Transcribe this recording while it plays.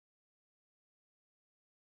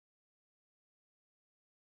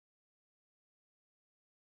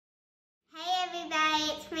everybody,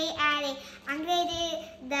 it's me, Addi. I'm going to do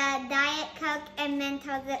the Diet Coke and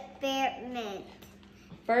Mentos experiment.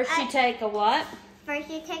 First you take a what? First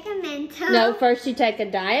you take a Mentos. No, first you take a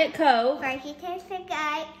Diet Coke. First you take a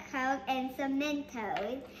Diet Coke and some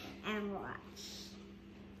Mentos and watch.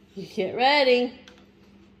 You get ready.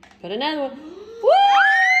 Put another one. Woo!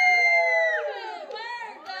 It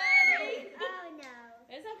worked, Addi. Oh no.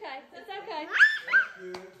 It's okay. It's okay.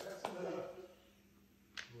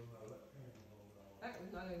 That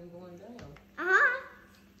was not even going down. Uh-huh.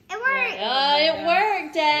 It worked. Oh, it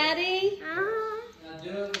worked, Addi. Uh-huh. Now do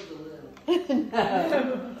it with the lid.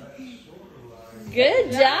 No.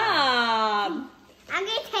 Good job. I'm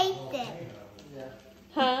going to taste it.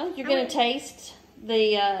 Huh? You're going to taste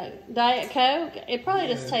the Diet Coke? It probably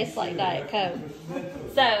just tastes like Diet Coke.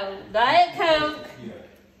 So, Diet Coke,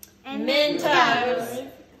 And Mentos,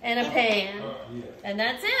 and a pan. And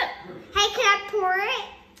that's it. Hey, can I pour it?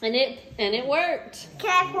 And it worked.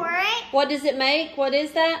 Can I pour it? What does it make? What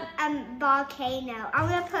is that? Volcano. I'm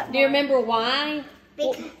going to put more. Do you remember why?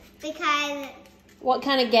 Because What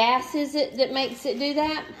kind of gas is it that makes it do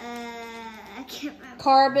that? I can't remember.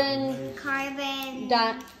 Carbon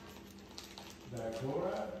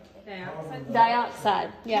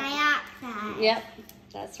dioxide. Yep. Dioxide. Yep.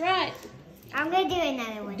 That's right. I'm going to do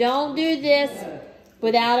another one. Don't do this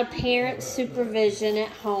without a parent's supervision at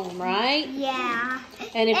home, right? Yeah.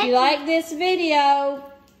 And if you like this video,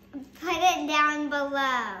 Put it down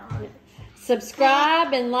below.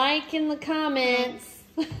 subscribe and like in the comments.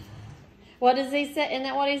 What does he say? Isn't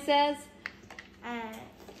that what he says?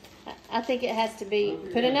 I think it has to be.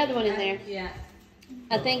 Put another one in there. Yeah.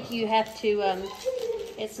 I think you have to.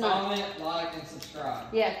 It's not. Comment, like, and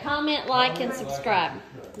subscribe. Yeah, comment, like, and subscribe.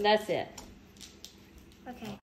 That's it. Okay.